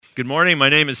Good morning. My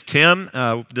name is Tim.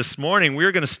 This morning,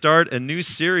 we're going to start a new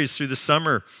series through the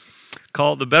summer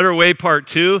called The Better Way Part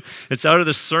 2. It's out of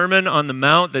the Sermon on the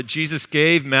Mount that Jesus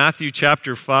gave, Matthew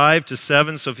chapter 5 to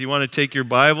 7. So if you want to take your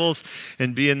Bibles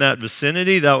and be in that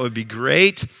vicinity, that would be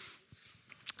great.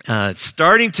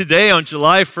 Starting today on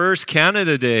July 1st,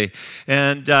 Canada Day.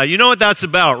 And you know what that's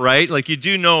about, right? Like you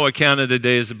do know what Canada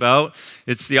Day is about.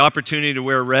 It's the opportunity to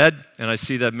wear red. And I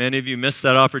see that many of you missed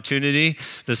that opportunity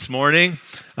this morning.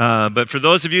 But for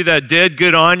those of you that did,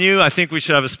 good on you. I think we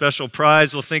should have a special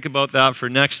prize. We'll think about that for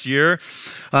next year.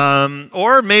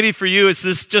 Or maybe for you,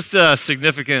 it's just a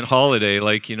significant holiday.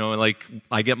 Like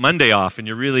I get Monday off and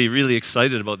you're really, really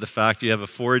excited about the fact you have a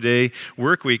 4-day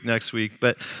work week next week.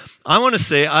 But I want to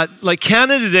say, like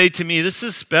Canada Day to me, this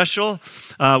is special.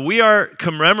 We are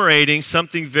commemorating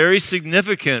something very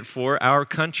significant for our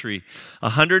country.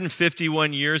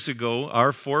 151 years ago,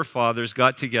 our forefathers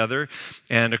got together,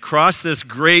 and across this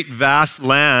great, vast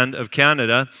land of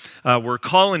Canada were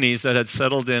colonies that had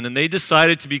settled in, and they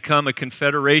decided to become a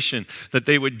confederation, that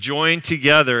they would join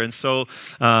together. And so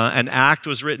an act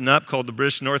was written up called the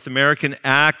British North American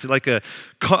Act, like a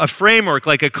framework,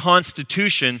 like a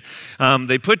constitution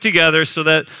they put together so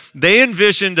that they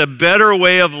envisioned a better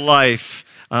way of life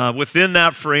within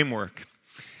that framework.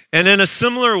 And in a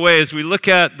similar way, as we look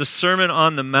at the Sermon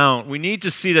on the Mount, we need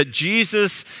to see that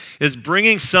Jesus is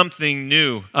bringing something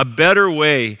new, a better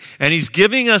way, and he's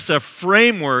giving us a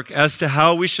framework as to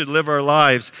how we should live our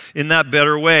lives in that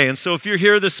better way. And so if you're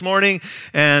here this morning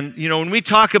and, when we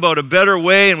talk about a better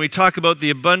way and we talk about the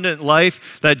abundant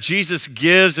life that Jesus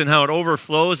gives and how it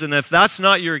overflows, and if that's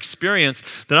not your experience,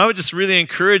 then I would just really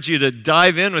encourage you to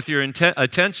dive in with your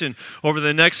attention over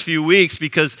the next few weeks,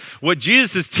 because what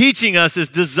Jesus is teaching us is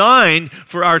designed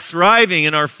for our thriving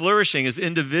and our flourishing as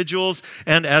individuals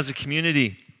and as a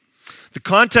community. The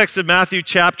context of Matthew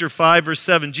chapter 5, verse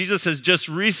 7, Jesus has just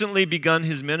recently begun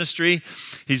his ministry.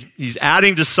 He's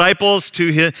adding disciples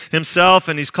to himself,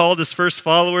 and he's called his first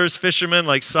followers fishermen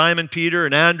like Simon, Peter,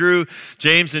 and Andrew,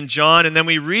 James, and John. And then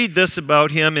we read this about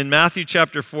him in Matthew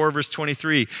chapter 4, verse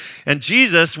 23. And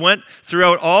Jesus went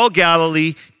throughout all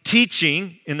Galilee,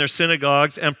 teaching in their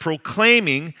synagogues and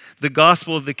proclaiming the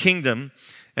gospel of the kingdom,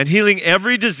 and healing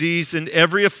every disease and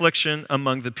every affliction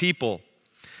among the people.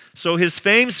 So his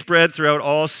fame spread throughout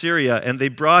all Syria, and they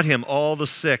brought him all the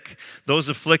sick, those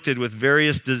afflicted with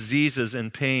various diseases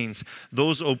and pains,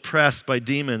 those oppressed by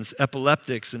demons,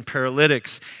 epileptics and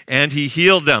paralytics, and he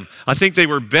healed them. I think they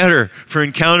were better for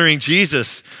encountering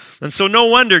Jesus. And so no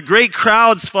wonder great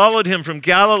crowds followed him from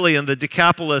Galilee and the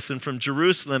Decapolis and from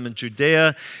Jerusalem and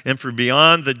Judea and from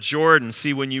beyond the Jordan.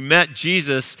 See, when you met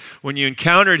Jesus, when you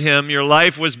encountered him, your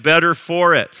life was better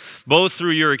for it, both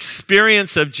through your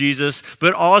experience of Jesus,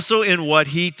 but also in what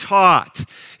he taught.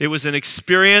 It was an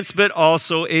experience, but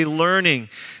also a learning.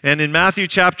 And in Matthew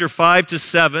chapter 5 to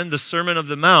 7, the Sermon on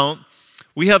the Mount,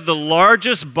 we have the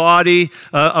largest body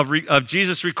of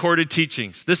Jesus recorded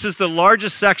teachings. This is the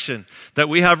largest section that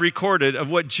we have recorded of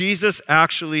what Jesus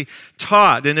actually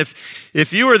taught. And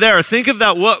if you were there, think of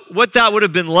that, what that would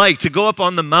have been like to go up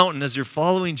on the mountain as you're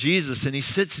following Jesus, and he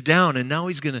sits down and now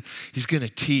he's gonna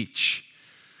teach.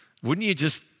 Wouldn't you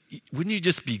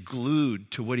just be glued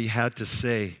to what he had to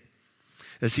say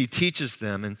as he teaches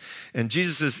them? And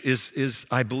Jesus is,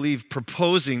 I believe,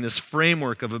 proposing this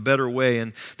framework of a better way.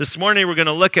 And this morning we're going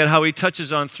to look at how he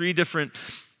touches on three different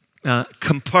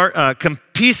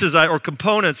pieces or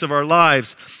components of our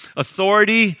lives: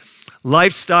 authority,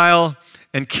 lifestyle,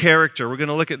 and character. We're going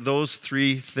to look at those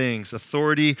three things: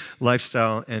 authority,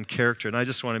 lifestyle, and character. And I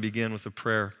just want to begin with a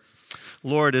prayer.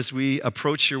 Lord, as we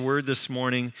approach your word this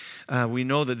morning, we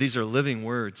know that these are living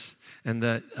words and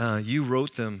that you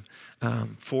wrote them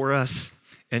for us,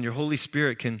 and your Holy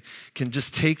Spirit can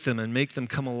just take them and make them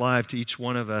come alive to each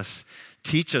one of us.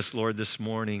 Teach us, Lord, this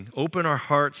morning. Open our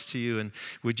hearts to you, and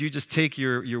would you just take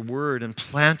your word and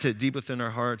plant it deep within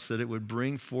our hearts, that it would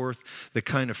bring forth the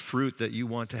kind of fruit that you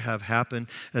want to have happen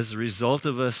as a result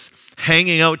of us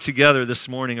hanging out together this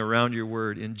morning around your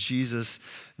word. In Jesus'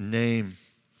 name.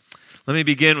 Let me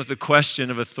begin with the question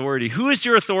of authority. Who is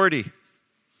your authority?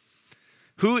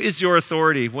 Who is your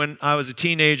authority? When I was a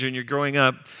teenager and you're growing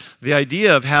up, the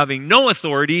idea of having no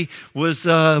authority was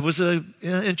an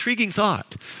intriguing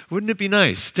thought. Wouldn't it be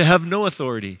nice to have no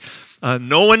authority?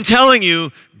 No one telling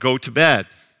you, go to bed.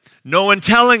 No one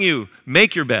telling you,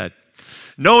 make your bed.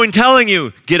 No one telling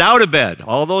you, get out of bed.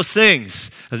 All those things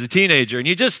as a teenager. And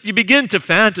you begin to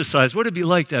fantasize, what it'd be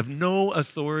like to have no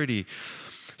authority.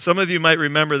 Some of you might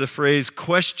remember the phrase,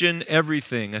 question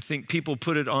everything. I think people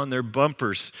put it on their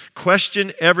bumpers.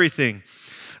 Question everything.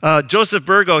 Joseph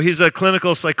Burgo, he's a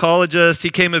clinical psychologist.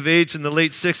 He came of age in the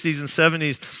late 60s and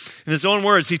 70s. In his own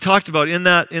words, he talked about in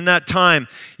that time,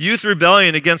 youth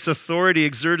rebellion against authority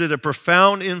exerted a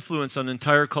profound influence on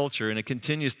entire culture, and it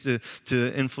continues to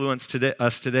influence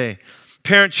us today.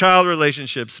 Parent-child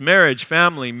relationships, marriage,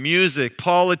 family, music,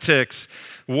 politics,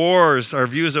 wars, our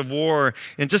views of war.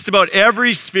 In just about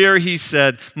every sphere, he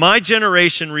said, my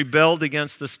generation rebelled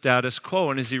against the status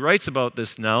quo. And as he writes about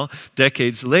this now,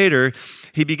 decades later,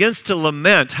 he begins to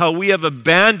lament how we have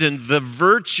abandoned the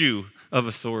virtue of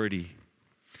authority.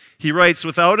 He writes,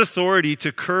 without authority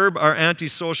to curb our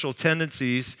antisocial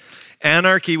tendencies,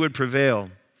 anarchy would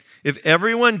prevail. If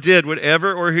everyone did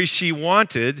whatever or he she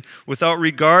wanted without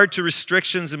regard to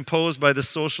restrictions imposed by the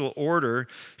social order,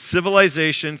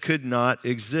 civilization could not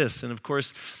exist. And of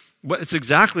course, it's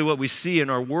exactly what we see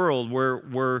in our world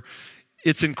where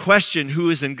it's in question who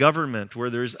is in government,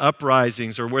 where there's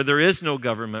uprisings or where there is no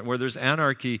government, where there's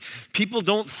anarchy. People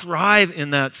don't thrive in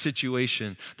that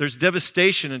situation. There's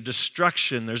devastation and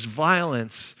destruction. There's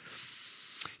violence.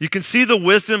 You can see the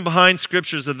wisdom behind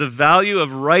scriptures of the value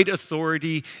of right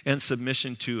authority and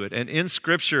submission to it. And in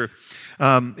scripture,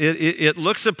 it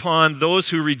looks upon those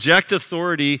who reject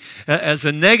authority as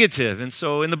a negative. And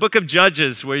so in the book of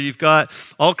Judges, where you've got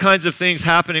all kinds of things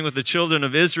happening with the children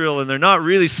of Israel, and they're not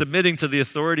really submitting to the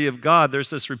authority of God,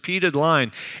 there's this repeated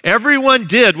line. Everyone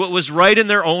did what was right in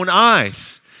their own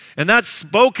eyes. And that's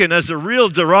spoken as a real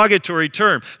derogatory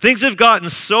term. Things have gotten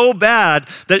so bad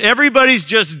that everybody's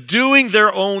just doing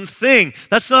their own thing.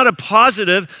 That's not a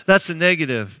positive, that's a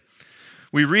negative.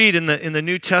 We read in the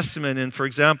New Testament in, for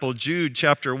example, Jude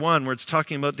chapter 1, where it's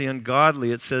talking about the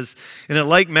ungodly. It says, in a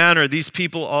like manner, these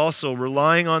people also,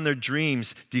 relying on their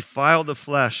dreams, defile the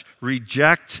flesh,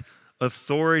 reject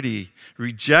authority,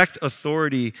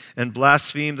 and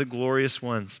blaspheme the glorious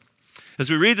ones. As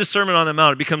we read the Sermon on the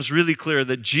Mount, it becomes really clear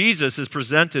that Jesus is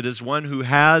presented as one who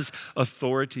has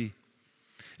authority.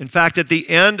 In fact, at the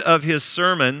end of his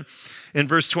sermon, in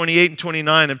verse 28 and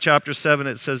 29 of chapter 7,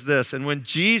 it says this, and when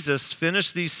Jesus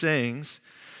finished these sayings,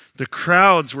 the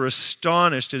crowds were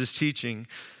astonished at his teaching,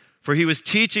 for he was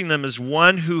teaching them as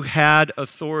one who had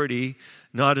authority,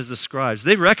 not as the scribes.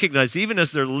 They recognize, even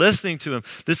as they're listening to him,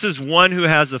 this is one who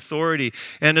has authority.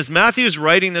 And as Matthew is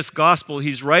writing this gospel,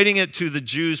 he's writing it to the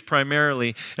Jews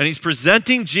primarily, and he's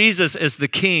presenting Jesus as the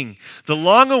king, the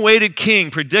long-awaited king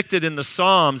predicted in the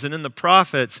Psalms and in the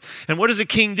prophets. And what does a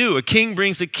king do? A king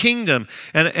brings a kingdom,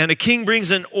 and a king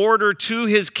brings an order to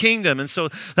his kingdom. And so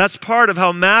that's part of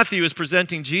how Matthew is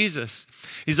presenting Jesus.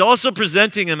 He's also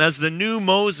presenting him as the new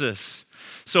Moses.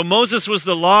 So Moses was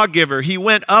the lawgiver. He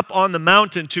went up on the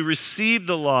mountain to receive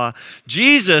the law.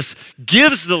 Jesus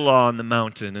gives the law on the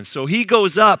mountain. And so he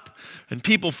goes up and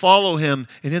people follow him.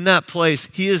 And in that place,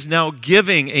 he is now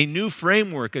giving a new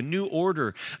framework, a new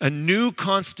order, a new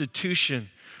constitution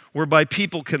whereby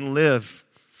people can live.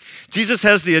 Jesus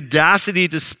has the audacity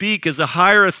to speak as a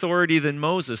higher authority than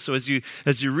Moses. So as you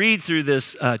read through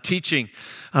this teaching,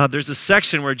 there's a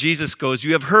section where Jesus goes,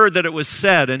 you have heard that it was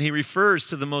said, and he refers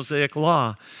to the Mosaic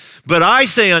law. But I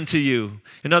say unto you,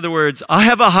 in other words, I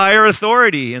have a higher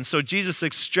authority. And so Jesus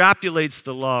extrapolates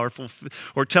the law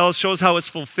or shows how it's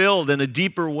fulfilled in a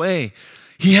deeper way.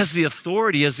 He has the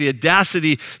authority, he has the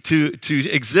audacity to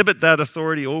exhibit that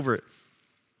authority over it.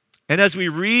 And as we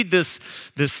read this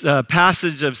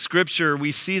passage of Scripture,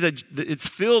 we see that it's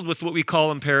filled with what we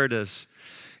call imperatives.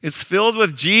 It's filled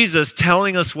with Jesus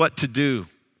telling us what to do.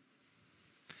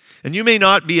 And you may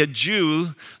not be a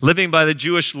Jew living by the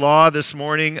Jewish law this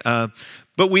morning,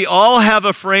 but we all have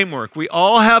a framework. We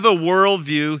all have a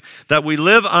worldview that we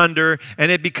live under,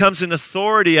 and it becomes an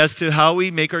authority as to how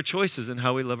we make our choices and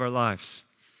how we live our lives.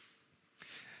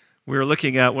 We were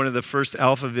looking at one of the first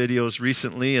Alpha videos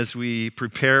recently as we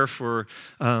prepare for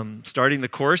starting the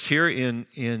course here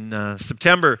in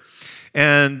September.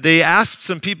 And they asked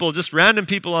some people, just random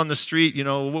people on the street,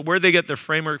 where they get their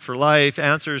framework for life,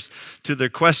 answers to their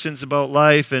questions about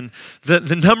life. And the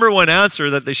number one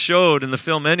answer that they showed in the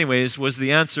film anyways was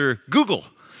the answer, Google.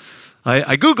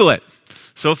 I Google it.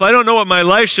 So if I don't know what my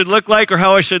life should look like or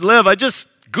how I should live, I just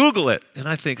Google it. And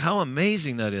I think how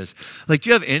amazing that is. Like, do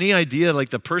you have any idea,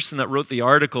 like the person that wrote the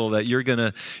article that you're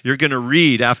gonna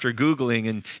read after Googling,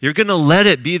 and you're gonna let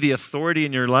it be the authority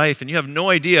in your life, and you have no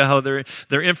idea how their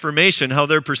information, how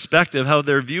their perspective, how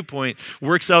their viewpoint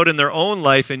works out in their own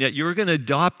life, and yet you're gonna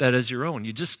adopt that as your own.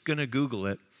 You're just gonna Google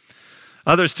it.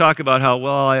 Others talk about how,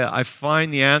 I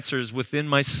find the answers within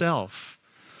myself.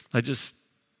 I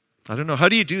don't know. How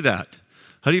do you do that?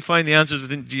 How do you find the answers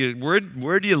within?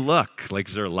 Where do you look? Like,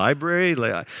 is there a library?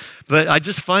 But I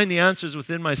just find the answers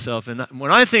within myself. And when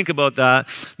I think about that,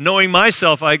 knowing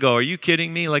myself, I go, "Are you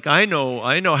kidding me? Like, I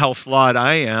know how flawed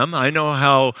I am. I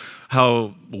know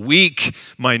how weak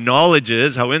my knowledge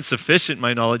is, how insufficient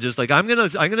my knowledge is. Like, I'm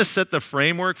gonna set the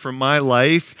framework for my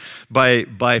life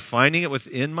by finding it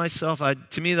within myself.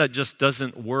 To me, that just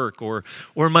doesn't work. Or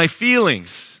my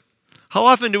feelings. How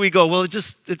often do we go, well,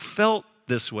 it felt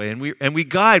this way, and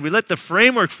we let the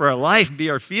framework for our life be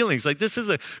our feelings. Like, this is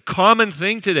a common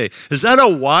thing today. Is that a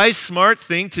wise, smart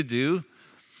thing to do?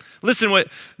 Listen, what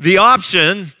the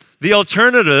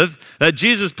alternative that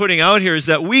Jesus is putting out here is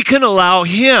that we can allow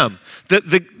him,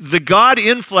 the God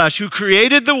in flesh who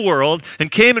created the world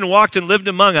and came and walked and lived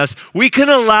among us, we can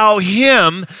allow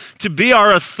him to be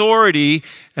our authority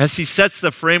as he sets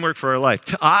the framework for our life.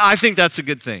 I think that's a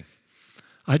good thing.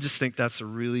 I just think that's a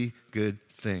really good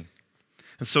thing.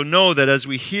 And so know that as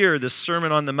we hear this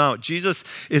Sermon on the Mount, Jesus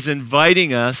is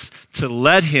inviting us to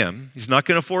let him, he's not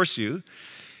going to force you,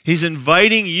 he's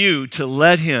inviting you to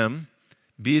let him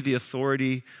be the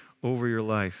authority over your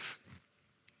life.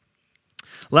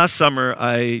 Last summer,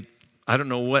 I don't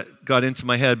know what got into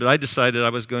my head, but I decided I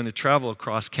was going to travel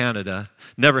across Canada.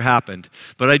 Never happened.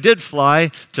 But I did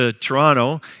fly to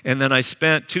Toronto, and then I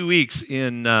spent 2 weeks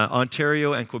in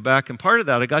Ontario and Quebec. And part of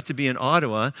that, I got to be in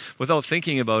Ottawa without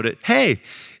thinking about it. Hey,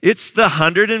 it's the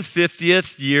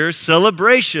 150th year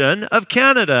celebration of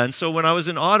Canada. And so when I was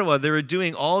in Ottawa, they were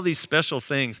doing all these special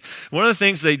things. One of the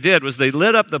things they did was they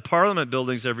lit up the Parliament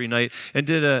buildings every night and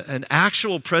did an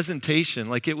actual presentation.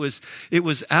 Like, it was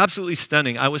absolutely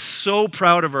stunning. I was so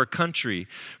proud of our country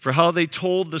for how they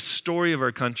told the story of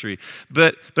our country.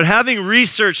 But having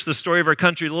researched the story of our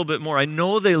country a little bit more, I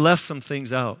know they left some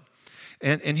things out.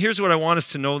 And here's what I want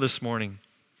us to know this morning.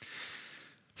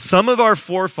 Some of our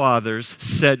forefathers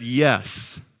said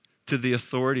yes to the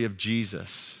authority of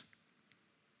Jesus.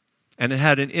 And it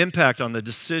had an impact on the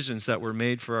decisions that were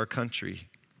made for our country.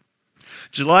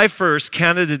 July 1st,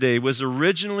 Canada Day, was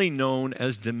originally known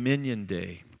as Dominion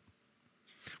Day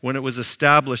when it was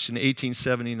established in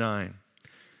 1879.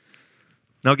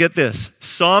 Now get this,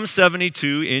 Psalm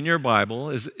 72 in your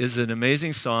Bible is an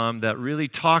amazing psalm that really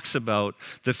talks about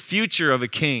the future of a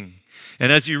king.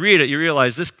 And as you read it, you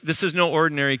realize this is no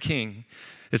ordinary king.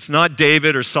 It's not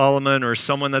David or Solomon or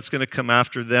someone that's going to come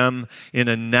after them in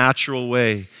a natural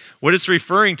way. What it's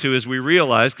referring to, as we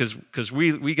realize, because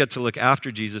we get to look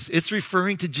after Jesus, it's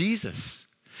referring to Jesus.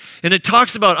 And it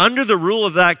talks about under the rule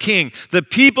of that king, the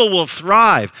people will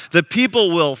thrive, the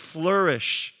people will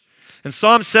flourish. And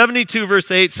Psalm 72 verse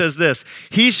 8 says this,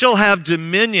 "He shall have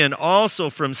dominion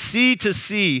also from sea to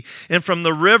sea and from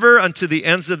the river unto the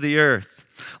ends of the earth."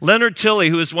 Leonard Tilley,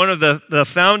 who is one of the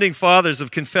founding fathers of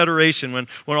Confederation when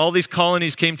all these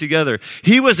colonies came together,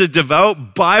 he was a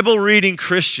devout Bible-reading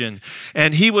Christian,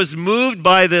 and he was moved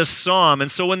by this psalm.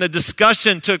 And so when the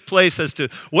discussion took place as to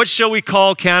what shall we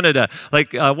call Canada,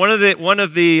 like one of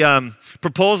the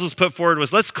proposals put forward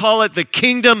was, let's call it the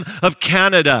Kingdom of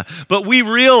Canada. But we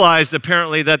realized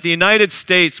apparently that the United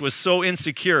States was so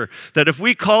insecure that if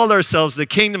we called ourselves the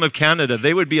Kingdom of Canada,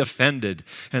 they would be offended.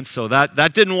 And so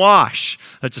that didn't wash.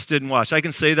 That just didn't wash. I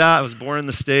can say that. I was born in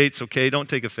the States. Okay, don't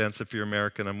take offense if you're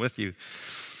American. I'm with you.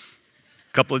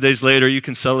 A couple of days later, you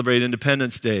can celebrate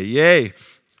Independence Day. Yay.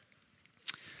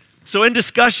 So in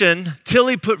discussion,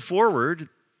 Tilley put forward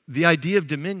the idea of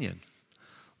dominion.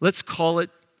 Let's call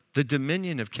it the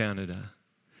Dominion of Canada,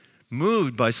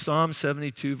 moved by Psalm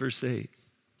 72, verse 8.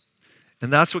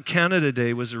 And that's what Canada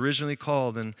Day was originally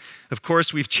called. And of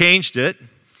course, we've changed it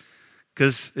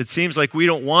because it seems like we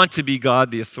don't want to be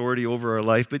God, the authority over our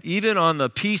life. But even on the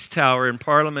Peace Tower in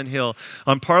Parliament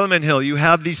Hill, you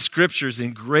have these scriptures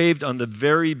engraved on the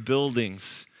very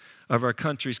buildings of our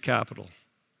country's capital.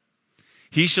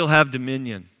 He shall have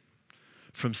dominion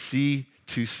from sea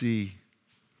to sea.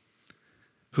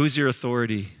 Who's your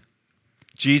authority?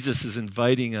 Jesus is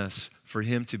inviting us for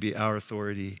him to be our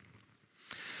authority.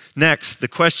 Next, the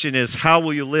question is, how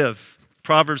will you live?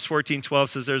 Proverbs 14:12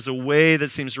 says, there's a way that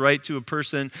seems right to a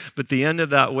person, but the end of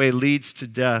that way leads to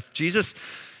death. Jesus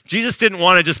didn't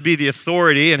want to just be the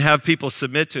authority and have people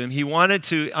submit to him. He wanted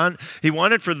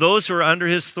for those who are under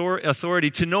his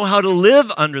authority to know how to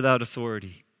live under that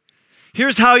authority.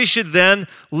 Here's how you should then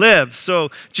live. So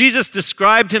Jesus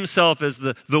described himself as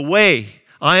the way.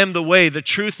 I am the way, the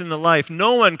truth, and the life.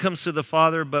 No one comes to the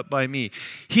Father but by me.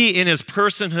 He, in his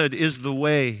personhood, is the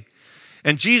way.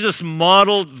 And Jesus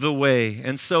modeled the way.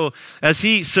 And so as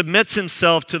he submits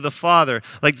himself to the Father,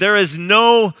 like there is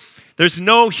no There's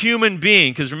no human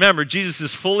being, because remember, Jesus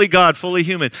is fully God, fully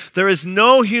human. There is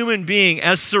no human being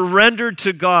as surrendered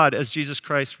to God as Jesus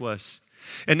Christ was.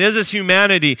 And in his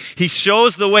humanity, he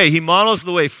shows the way, he models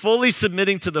the way, fully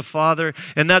submitting to the Father,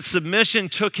 and that submission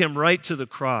took him right to the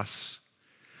cross,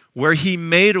 where he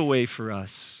made a way for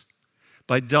us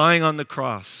by dying on the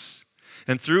cross.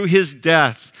 And through his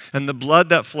death and the blood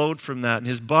that flowed from that, and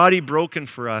his body broken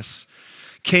for us,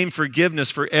 came forgiveness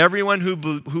for everyone who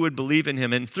would believe in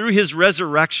him. And through his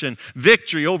resurrection,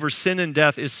 victory over sin and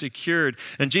death is secured.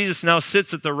 And Jesus now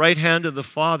sits at the right hand of the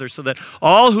Father so that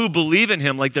all who believe in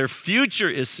him, like their future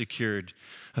is secured,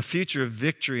 a future of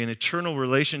victory and eternal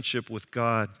relationship with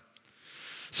God.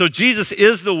 So Jesus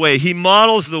is the way. He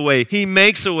models the way. He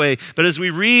makes a way. But as we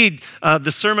read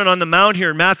the Sermon on the Mount here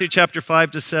in Matthew chapter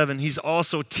 5-7, he's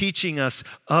also teaching us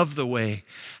of the way.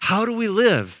 How do we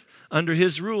live under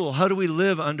his rule? How do we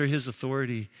live under his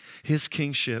authority, his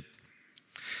kingship?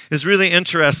 It's really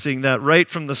interesting that right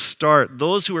from the start,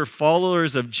 those who were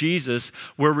followers of Jesus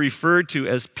were referred to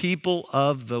as people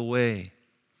of the way.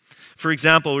 For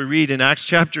example, we read in Acts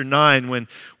chapter 9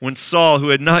 when Saul, who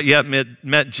had not yet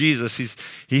met Jesus,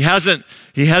 he hasn't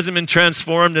been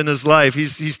transformed in his life.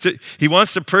 He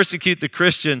wants to persecute the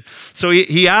Christian. So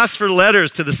he asked for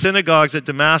letters to the synagogues at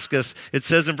Damascus. It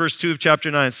says in verse 2 of chapter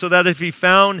 9, so that if he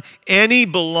found any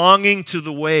belonging to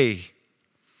the way,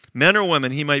 men or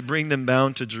women, he might bring them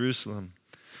bound to Jerusalem.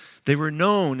 They were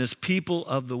known as people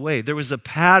of the way. There was a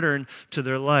pattern to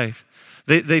their life.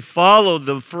 They followed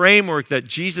the framework that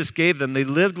Jesus gave them. They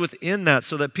lived within that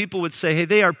so that people would say, hey,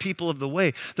 they are people of the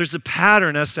way. There's a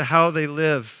pattern as to how they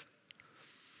live.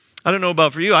 I don't know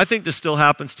about for you. I think this still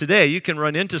happens today. You can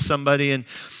run into somebody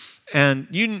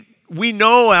we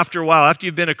know after a while, after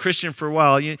you've been a Christian for a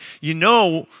while, you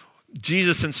know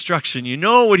Jesus' instruction. You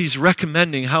know what he's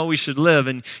recommending, how we should live.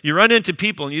 And you run into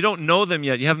people and you don't know them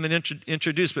yet. You haven't been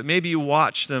introduced, but maybe you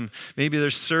watch them. Maybe they're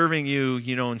serving you,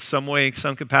 in some way,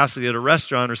 some capacity at a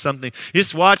restaurant or something. You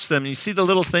just watch them and you see the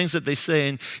little things that they say.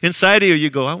 And inside of you, you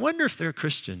go, I wonder if they're a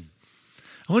Christian.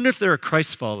 I wonder if they're a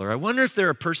Christ follower. I wonder if they're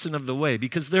a person of the way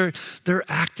because they're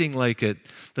acting like it.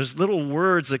 There's little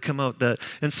words that come out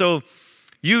and so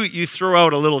You throw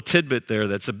out a little tidbit there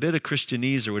that's a bit of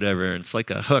Christianese or whatever, and it's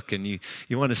like a hook, and you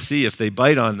want to see if they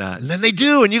bite on that. And then they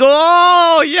do, and you go,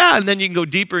 oh, yeah. And then you can go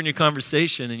deeper in your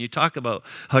conversation, and you talk about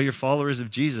how you're followers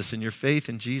of Jesus and your faith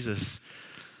in Jesus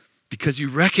because you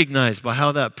recognize by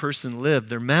how that person lived,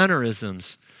 their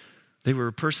mannerisms, they were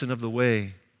a person of the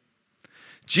way.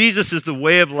 Jesus is the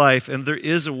way of life, and there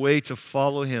is a way to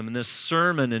follow him, and this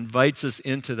sermon invites us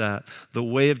into that, the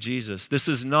way of Jesus. This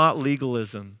is not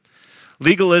legalism.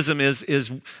 Legalism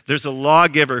is there's a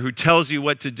lawgiver who tells you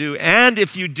what to do, and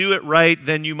if you do it right,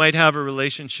 then you might have a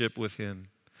relationship with him.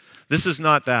 This is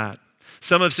not that.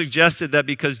 Some have suggested that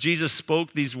because Jesus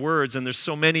spoke these words, and there's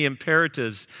so many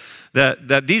imperatives,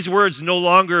 that these words no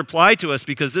longer apply to us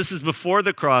because this is before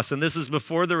the cross and this is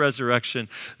before the resurrection.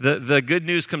 The good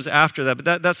news comes after that,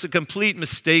 but that's a complete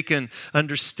mistaken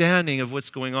understanding of what's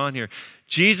going on here.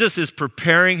 Jesus is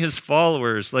preparing his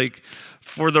followers,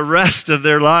 for the rest of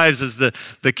their lives as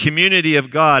the community of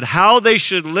God, how they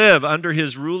should live under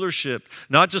his rulership,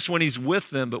 not just when he's with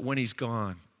them, but when he's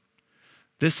gone.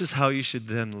 This is how you should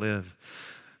then live.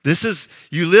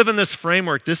 You live in this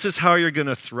framework. This is how you're going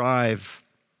to thrive.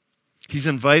 He's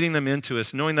inviting them into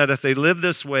us, knowing that if they live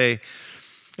this way,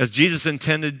 as Jesus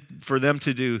intended for them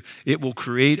to do, it will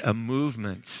create a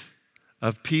movement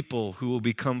of people who will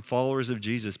become followers of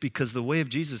Jesus because the way of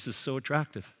Jesus is so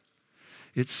attractive.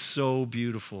 It's so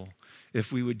beautiful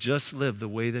if we would just live the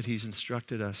way that he's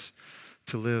instructed us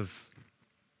to live.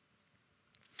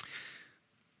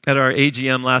 At our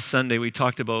AGM last Sunday, we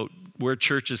talked about where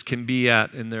churches can be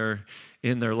at in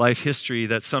their life history,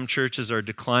 that some churches are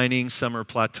declining, some are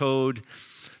plateaued,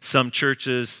 some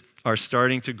churches are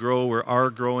starting to grow or are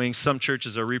growing, some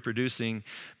churches are reproducing,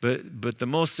 but the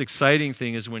most exciting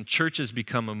thing is when churches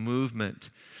become a movement.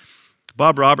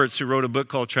 Bob Roberts, who wrote a book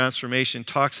called Transformation,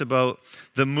 talks about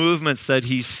the movements that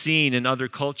he's seen in other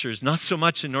cultures, not so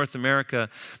much in North America,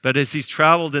 but as he's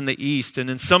traveled in the East and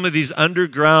in some of these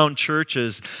underground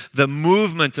churches, the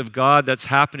movement of God that's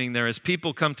happening there as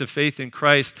people come to faith in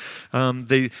Christ.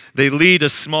 They lead a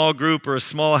small group or a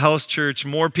small house church.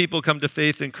 More people come to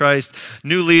faith in Christ.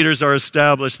 New leaders are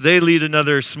established. They lead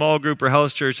another small group or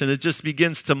house church, and it just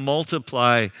begins to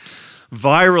multiply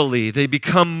virally. They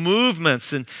become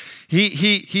movements. And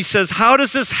he says, how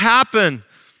does this happen?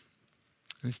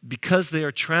 It's because they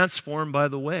are transformed by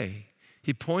the way.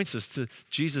 He points us to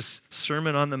Jesus'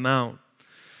 Sermon on the Mount.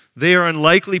 They are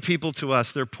unlikely people to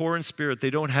us. They're poor in spirit. They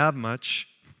don't have much.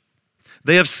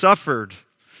 They have suffered.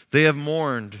 They have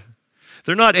mourned.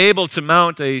 They're not able to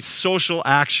mount a social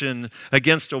action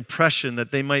against oppression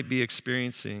that they might be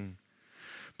experiencing.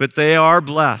 But they are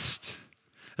blessed.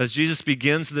 As Jesus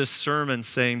begins this sermon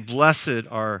saying, "Blessed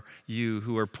are you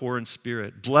who are poor in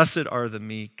spirit. Blessed are the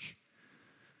meek.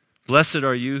 Blessed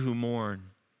are you who mourn."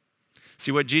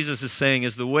 See, what Jesus is saying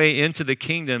is the way into the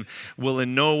kingdom will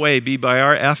in no way be by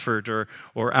our effort or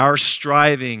our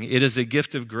striving. It is a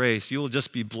gift of grace. You will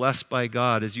just be blessed by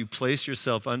God. As you place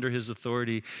yourself under his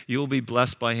authority, you will be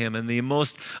blessed by him. And the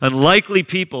most unlikely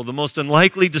people, the most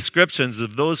unlikely descriptions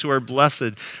of those who are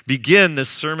blessed begin this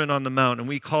Sermon on the Mount, and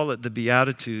we call it the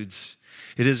Beatitudes.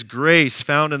 It is grace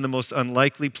found in the most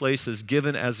unlikely places,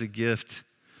 given as a gift.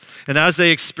 And as they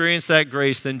experience that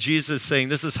grace, then Jesus is saying,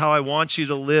 this is how I want you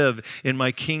to live in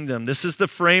my kingdom. This is the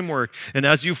framework. And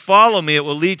as you follow me, it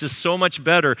will lead to so much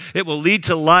better. It will lead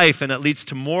to life, and it leads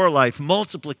to more life.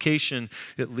 Multiplication,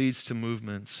 it leads to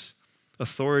movements.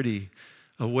 Authority,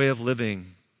 a way of living.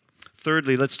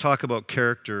 Thirdly, let's talk about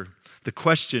character. The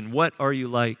question, what are you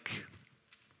like?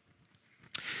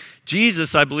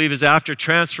 Jesus, I believe, is after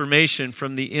transformation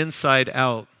from the inside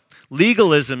out.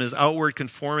 Legalism is outward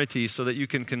conformity so that you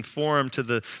can conform to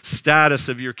the status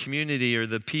of your community or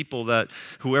the people that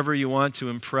whoever you want to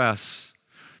impress,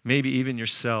 maybe even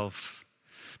yourself.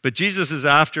 But Jesus is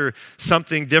after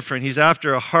something different. He's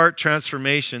after a heart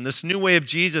transformation. This new way of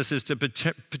Jesus is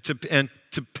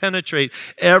to penetrate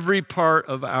every part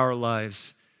of our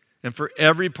lives, and for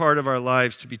every part of our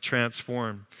lives to be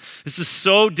transformed. This is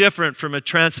so different from a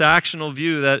transactional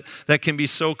view that can be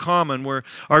so common, where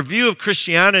our view of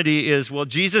Christianity is, well,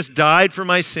 Jesus died for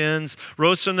my sins,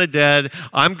 rose from the dead.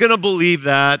 I'm going to believe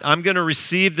that. I'm going to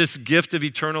receive this gift of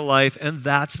eternal life, and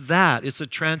that's that. It's a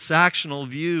transactional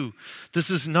view.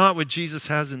 This is not what Jesus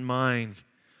has in mind.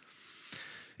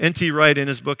 N.T. Wright, in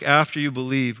his book, After You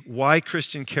Believe, Why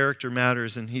Christian Character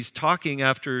Matters, and he's talking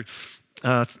after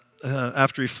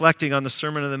reflecting on the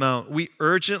Sermon on the Mount, we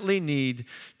urgently need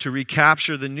to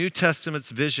recapture the New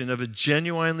Testament's vision of a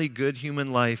genuinely good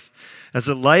human life as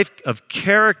a life of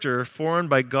character formed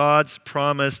by God's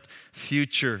promised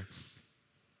future.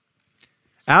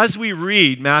 As we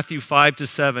read Matthew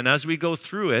 5-7, as we go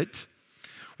through it,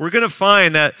 we're going to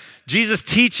find that Jesus'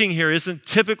 teaching here isn't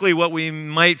typically what we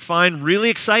might find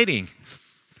really exciting.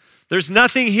 There's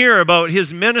nothing here about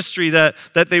his ministry that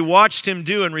they watched him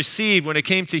do and receive when it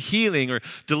came to healing or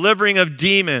delivering of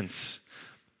demons.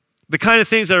 The kind of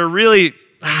things that are really,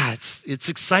 it's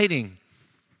exciting.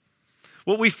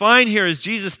 What we find here is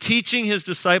Jesus teaching his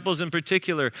disciples in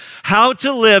particular how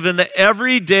to live in the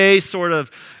everyday sort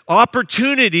of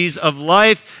opportunities of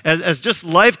life as just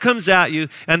life comes at you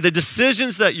and the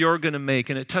decisions that you're going to make.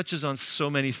 And it touches on so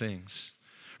many things.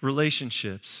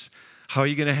 Relationships. How are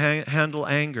you going to handle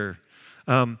anger?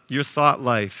 Your thought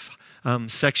life,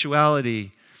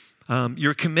 sexuality,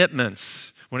 your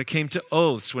commitments, when it came to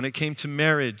oaths, when it came to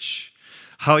marriage,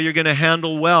 how you're going to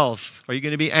handle wealth. Are you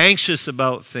going to be anxious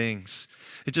about things?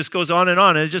 It just goes on,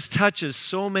 and it just touches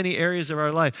so many areas of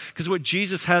our life. Because what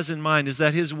Jesus has in mind is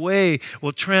that his way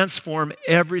will transform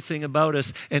everything about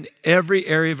us and every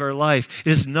area of our life.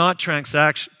 It is not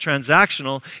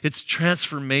transactional, it's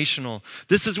transformational.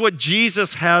 This is what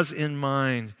Jesus has in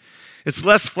mind. It's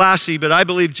less flashy, but I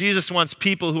believe Jesus wants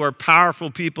people who are powerful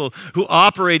people who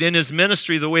operate in his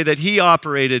ministry the way that he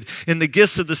operated, in the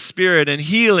gifts of the Spirit and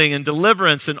healing and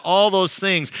deliverance and all those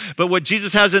things. But what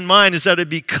Jesus has in mind is that it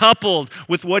be coupled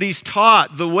with what he's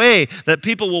taught, the way that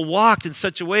people will walk in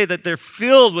such a way that they're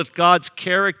filled with God's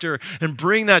character, and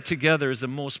bring that together is the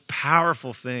most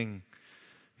powerful thing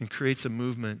and creates a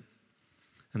movement.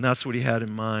 And that's what he had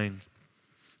in mind.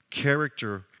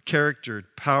 Charactered,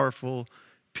 powerful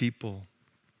people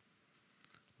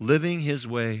living his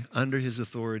way under his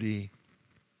authority.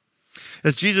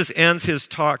 As Jesus ends his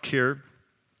talk here,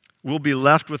 we'll be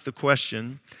left with the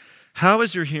question, how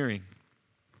is your hearing?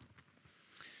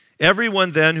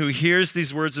 Everyone then who hears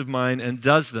these words of mine and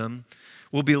does them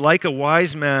will be like a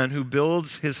wise man who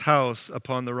builds his house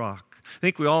upon the rock. I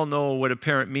think we all know what a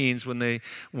parent means when they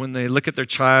look at their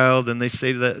child and they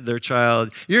say to their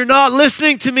child, "You're not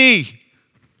listening to me."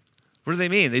 What do they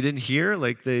mean? They didn't hear?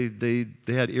 Like they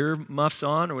had ear muffs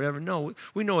on or whatever? No,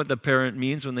 we know what the parent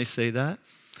means when they say that.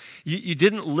 You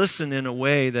didn't listen in a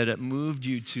way that it moved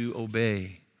you to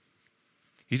obey.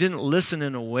 You didn't listen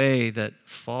in a way that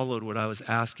followed what I was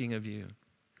asking of you.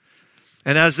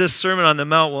 And as this Sermon on the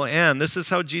Mount will end, this is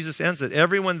how Jesus ends it.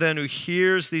 Everyone then who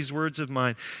hears these words of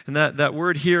mine, and that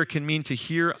word hear can mean to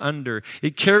hear under.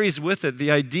 It carries with it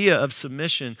the idea of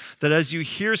submission, that as you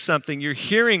hear something, you're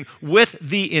hearing with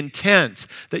the intent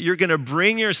that you're going to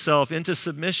bring yourself into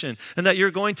submission and that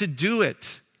you're going to do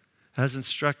it as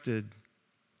instructed.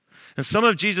 And some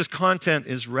of Jesus' content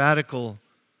is radical,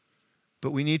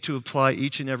 but we need to apply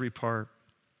each and every part.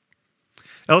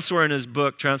 Elsewhere in his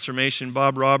book, Transformation,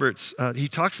 Bob Roberts, he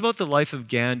talks about the life of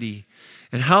Gandhi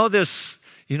and how this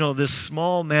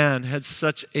small man had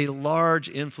such a large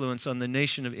influence on the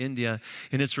nation of India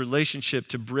in its relationship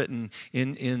to Britain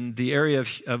in the area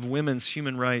of women's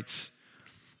human rights.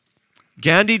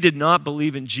 Gandhi did not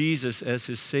believe in Jesus as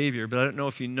his Savior, but I don't know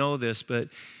if you know this, but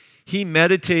he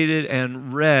meditated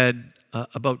and read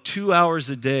about 2 hours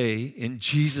a day in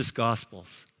Jesus'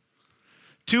 Gospels.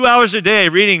 2 hours a day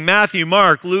reading Matthew,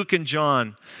 Mark, Luke, and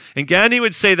John. And Gandhi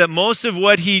would say that most of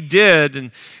what he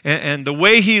did and the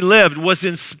way he lived was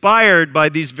inspired by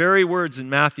these very words in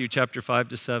Matthew chapter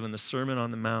 5-7, the Sermon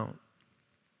on the Mount.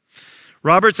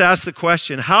 Roberts asked the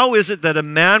question, how is it that a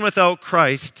man without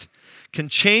Christ can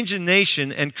change a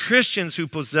nation and Christians who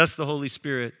possess the Holy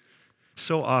Spirit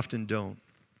so often don't?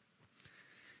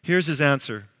 Here's his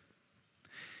answer.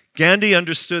 Gandhi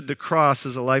understood the cross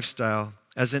as a lifestyle,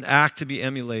 as an act to be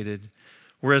emulated,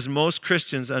 whereas most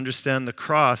Christians understand the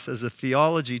cross as a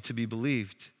theology to be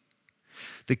believed.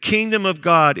 The kingdom of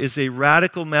God is a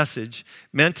radical message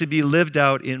meant to be lived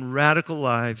out in radical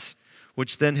lives,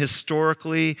 which then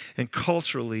historically and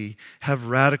culturally have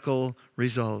radical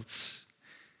results.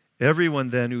 Everyone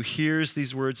then who hears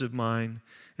these words of mine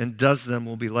and does them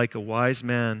will be like a wise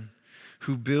man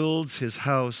who builds his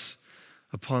house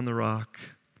upon the rock.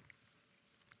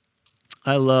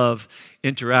 I love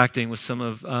interacting with some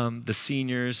of the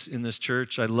seniors in this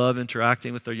church. I love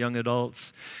interacting with our young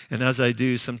adults. And as I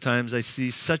do, sometimes I see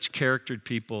such charactered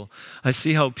people. I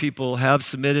see how people have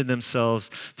submitted themselves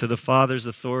to the Father's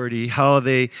authority, how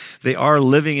they are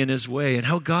living in His way, and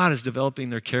how God is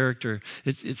developing their character.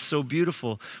 It's so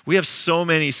beautiful. We have so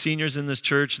many seniors in this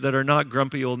church that are not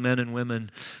grumpy old men and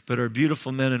women, but are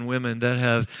beautiful men and women that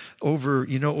have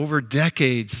over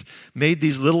decades made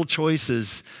these little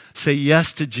choices, say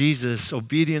yes to Jesus,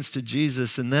 obedience to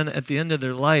Jesus, and then at the end of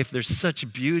their life, there's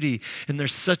such beauty and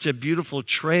there's such a beautiful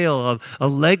trail of a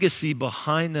legacy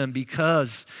behind them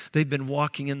because they've been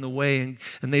walking in the way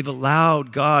and they've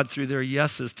allowed God through their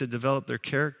yeses to develop their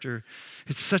character.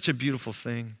 It's such a beautiful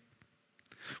thing.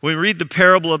 When we read the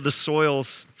parable of the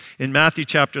soils in Matthew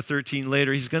chapter 13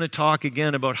 later, he's going to talk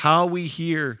again about how we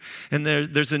hear. And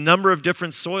there's a number of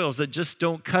different soils that just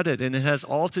don't cut it. And it has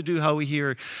all to do how we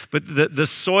hear. But the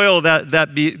soil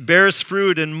that bears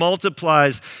fruit and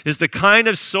multiplies is the kind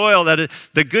of soil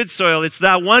the good soil. It's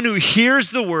that one who hears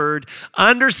the word,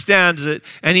 understands it,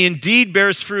 and he indeed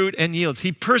bears fruit and yields.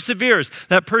 He perseveres.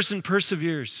 That person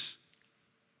perseveres.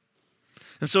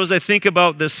 And so as I think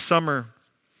about this summer,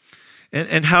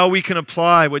 and how we can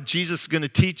apply what Jesus is going to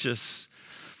teach us.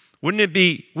 Wouldn't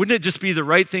it just be the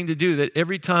right thing to do that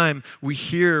every time we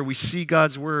see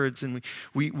God's words and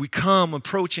we come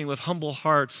approaching with humble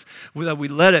hearts, that we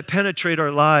let it penetrate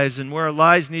our lives and where our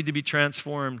lives need to be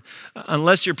transformed,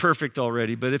 unless you're perfect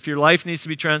already, but if your life needs to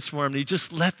be transformed, you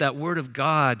just let that word of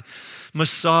God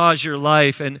massage your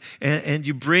life and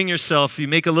you bring yourself, you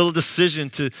make a little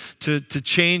decision to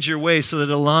change your way so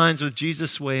that it aligns with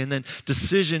Jesus' way, and then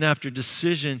decision after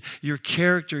decision, your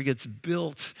character gets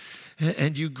built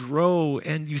and you grow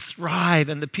and you thrive,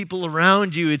 and the people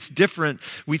around you, it's different.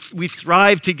 We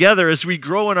thrive together as we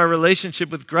grow in our relationship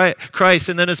with Christ,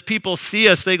 and then as people see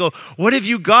us, they go, what have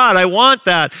you got? I want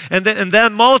that. And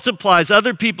that multiplies.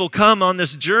 Other people come on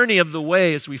this journey of the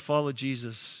way as we follow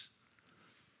Jesus.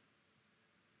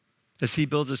 As He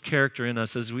builds His character in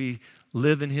us, as we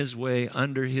live in His way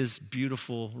under His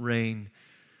beautiful reign,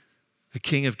 the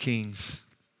King of Kings,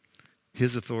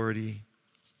 His authority.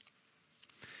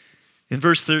 In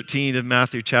verse 13 of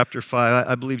Matthew chapter 5,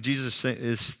 I believe Jesus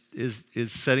is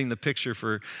setting the picture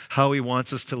for how He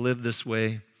wants us to live this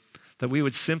way, that we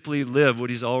would simply live what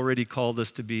He's already called us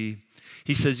to be.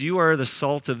 He says, you are the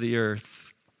salt of the earth.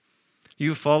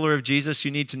 You a follower of Jesus,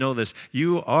 you need to know this.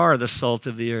 You are the salt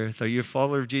of the earth. Are you a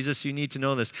follower of Jesus? You need to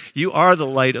know this. You are the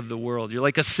light of the world. You're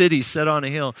like a city set on a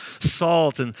hill.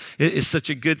 Salt, and it is such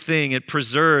a good thing. It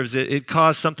preserves. It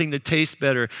causes something to taste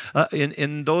better.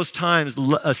 In those times,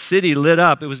 a city lit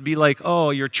up. It would be like,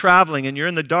 oh, you're traveling and you're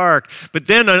in the dark. But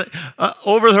then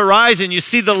over the horizon, you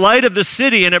see the light of the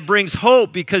city, and it brings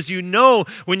hope because you know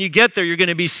when you get there, you're going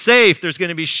to be safe. There's going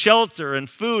to be shelter and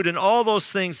food and all those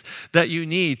things that you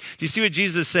need. Do you see what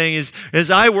Jesus is saying is,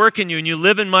 as I work in you and you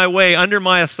live in my way, under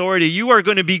my authority, you are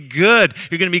going to be good.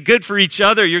 You're going to be good for each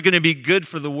other. You're going to be good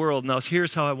for the world. Now,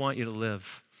 here's how I want you to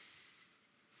live.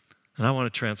 And I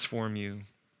want to transform you.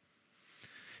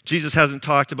 Jesus hasn't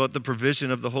talked about the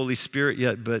provision of the Holy Spirit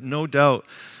yet, but no doubt,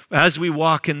 as we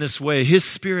walk in this way, His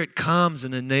Spirit comes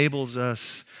and enables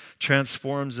us,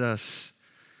 transforms us.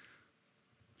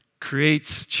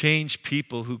 creates changed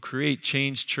people, who create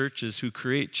changed churches, who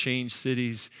create changed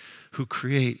cities, who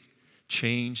create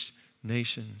changed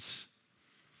nations.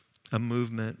 A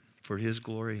movement for his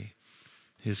glory,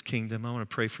 his kingdom. I want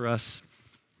to pray for us.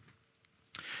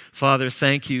 Father,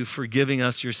 thank you for giving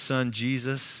us your son,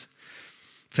 Jesus.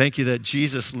 Thank you that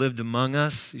Jesus lived among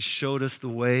us. He showed us the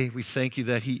way. We thank you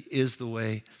that he is the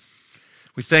way.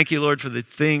 We thank you, Lord, for the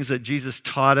things that Jesus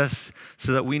taught us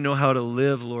so that we know how to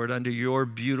live, Lord, under your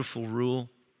beautiful rule.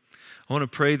 I want to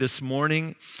pray this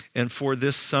morning and for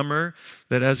this summer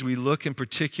that as we look in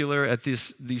particular at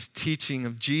these teaching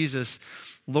of Jesus,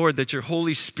 Lord, that your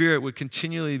Holy Spirit would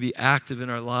continually be active in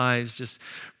our lives, just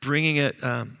bringing it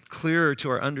clearer to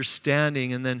our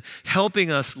understanding and then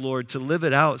helping us, Lord, to live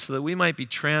it out so that we might be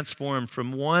transformed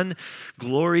from one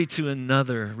glory to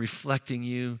another, reflecting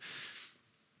you,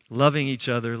 loving each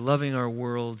other, loving our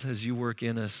world as you work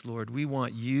in us, Lord. We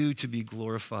want you to be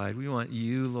glorified. We want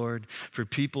you, Lord, for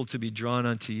people to be drawn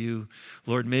unto you.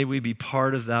 Lord, may we be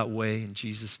part of that way in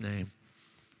Jesus' name.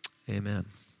 Amen.